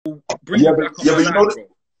bring you back on the line, bro.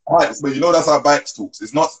 Right, but you know that's how bikes talks.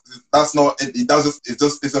 It's not. That's not. It does just. It's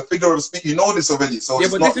just. It's a figure of speech. You know this already. So yeah,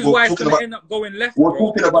 it's but not, this is why it's gonna end up going left,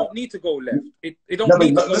 bro. It don't need to go left. It don't need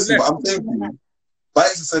to go listen, left. But I'm saying to you,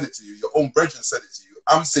 bikes have said it to you. Your own brethren said it to you.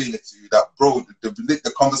 I'm saying it to you that, bro,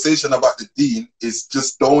 the conversation about the deen is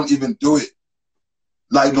just don't even do it.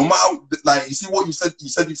 Like, no matter, like, you see what you said. You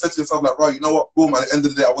said to yourself, like, right, you know what? Boom. At the end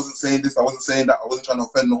of the day, I wasn't saying this. I wasn't saying that. I wasn't trying to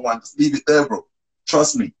offend no one. Just leave it there, bro.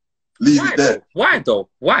 Trust me. Leave it there. Why though?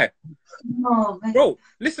 Why? No, bro,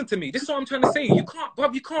 listen to me. This is what I'm trying to say. You can't,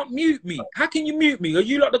 bruv, you can't mute me. How can you mute me? Are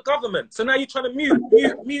you like the government? So now you're trying to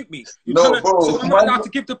mute me. No, bro. So I'm not allowed to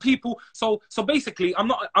give the people. So basically, I'm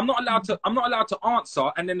not allowed to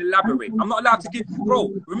answer and then elaborate. I'm not allowed to give.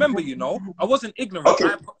 Bro, remember, you know, I wasn't ignorant.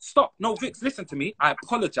 Okay. Stop. No, Vix, listen to me. I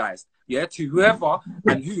apologized. Yeah, to whoever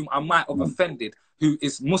and whom I might have offended who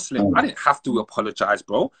is Muslim. I didn't have to apologize,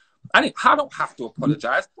 bro. I don't have to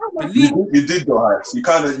apologize. You did though, Hypes.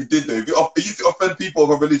 You did though. If you offend people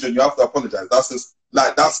of a religion, you have to apologize. That's just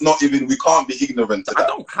like, that's not even, we can't be ignorant to that. I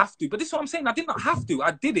don't have to, but this is what I'm saying. I did not have to.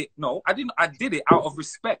 I did it. No, I didn't. I did it out of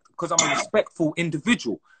respect because I'm a respectful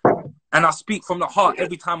individual and I speak from the heart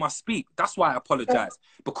every time I speak. That's why I apologize,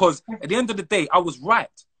 because at the end of the day, I was right.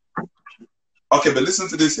 Okay, but listen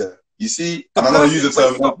to this here. You see, and I'm gonna use the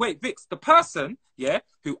term. Wait, Vix, the person, yeah,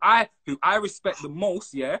 who I respect the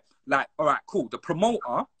most, yeah, like, all right, cool. The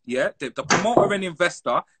promoter, yeah, the promoter and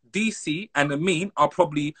investor, DC and Amin are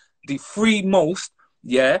probably the three most,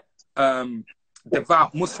 yeah,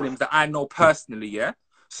 devout Muslims that I know personally, yeah.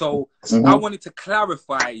 So I wanted to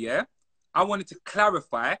clarify, yeah, I wanted to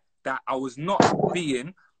clarify that I was not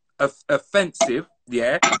being offensive,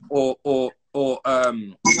 yeah, or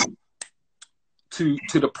to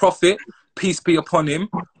the Prophet, peace be upon him,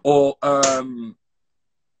 or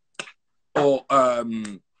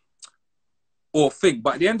thing.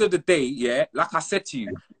 But at the end of the day, yeah, like I said to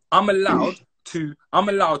you, I'm allowed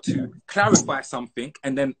to clarify something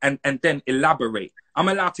and then elaborate. I'm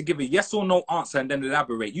allowed to give a yes or no answer and then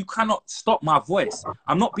elaborate. You cannot stop my voice.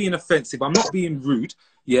 I'm not being offensive. I'm not being rude.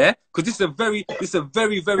 Yeah, because this is a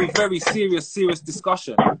very serious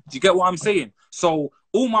discussion. Do you get what I'm saying? So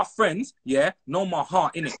all my friends, yeah, know my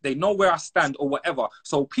heart in it. They know where I stand or whatever.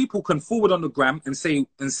 So people can forward on the gram and say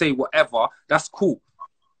whatever. That's cool.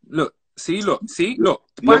 Look. The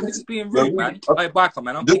bike is being rude, man. Hey, biker,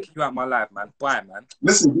 man, I'm kicking you out of my life, man. Bye, man.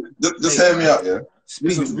 Listen, just hear me out, yeah?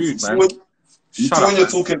 Listen, rude, man. You see when you're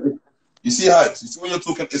talking, you see Hypes, you see when you're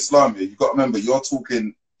talking Islam, yeah, you got to remember, you're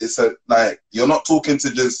talking, like, you're not talking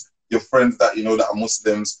to just your friends that, you know, that are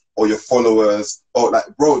Muslims or your followers, or like,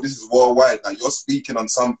 bro, this is worldwide. Like, you're speaking on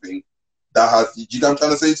something that has, you know what I'm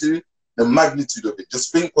trying to say to you? The magnitude of it.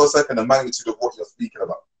 Just think for a second, the magnitude of what you're speaking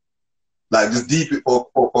about. Like, just deep it for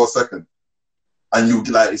a second. And you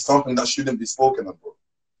like, it's something that shouldn't be spoken of, bro.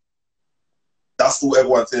 That's what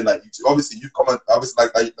everyone's saying. Like, obviously, you've come, obviously,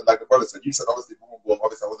 like the brother said, you said, obviously,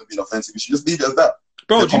 obviously, I wasn't being offensive. You should just leave it as that.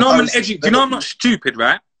 Bro, do you know I'm I'm not stupid,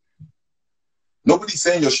 right? Nobody's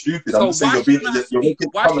saying you're stupid. So I'm just saying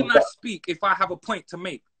why shouldn't I speak if I have a point to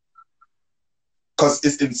make? Because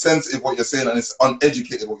it's insensitive what you're saying, and it's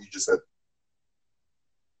uneducated what you just said.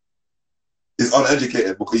 It's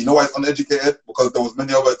uneducated, because you know why it's uneducated? Because there was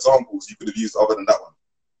many other examples you could have used other than that one.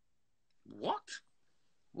 What?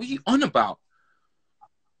 What are you on about?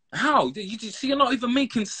 How? You see, you're not even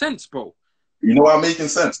making sense, bro. You know I'm making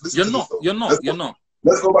sense. You're not.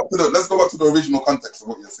 Let's go back to the original context of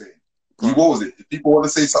what you're saying. What was it? If people want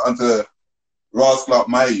to say something to Ras Clark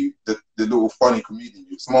Mayu, the little funny comedian,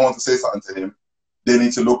 if someone wants to say something to him, they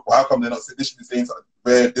need to look. How come they're not literally saying something?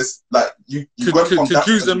 Where this, like, you went from that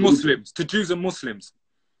Jews and Muslims, to Jews and Muslims.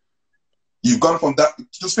 You've gone from that.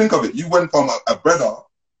 Just think of it. You went from a brother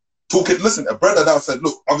talking. Listen, a brother that said,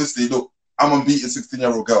 "Look, obviously, look, I'm on beating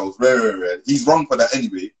 16-year-old girls. Rare. He's wrong for that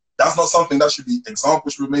anyway. That's not something that should be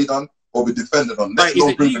examples should be made on or be defended on. Right,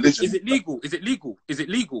 is it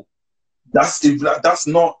legal? That's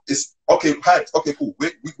not. It's okay. Hypes. Okay, cool.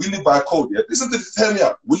 We live by a code. Yeah. Listen to this. Hear me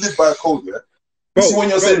out. We live by a code. Yeah. Bro, see when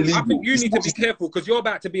you're saying legal, I think you need to be careful because you're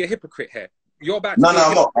about to be a hypocrite here. You're about to No,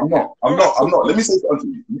 I'm not. Let me say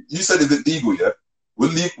something to you. You said, is it legal, yeah? We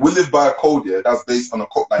live by a code, yeah, that's based on a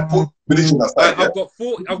code. Like, I've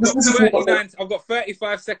got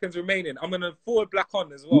 35 seconds remaining. I'm gonna forward black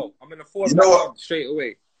on as well. I'm gonna forward black on straight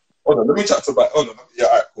away. Hold on, let me chat to back. Hold on. Yeah,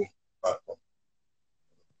 alright, cool.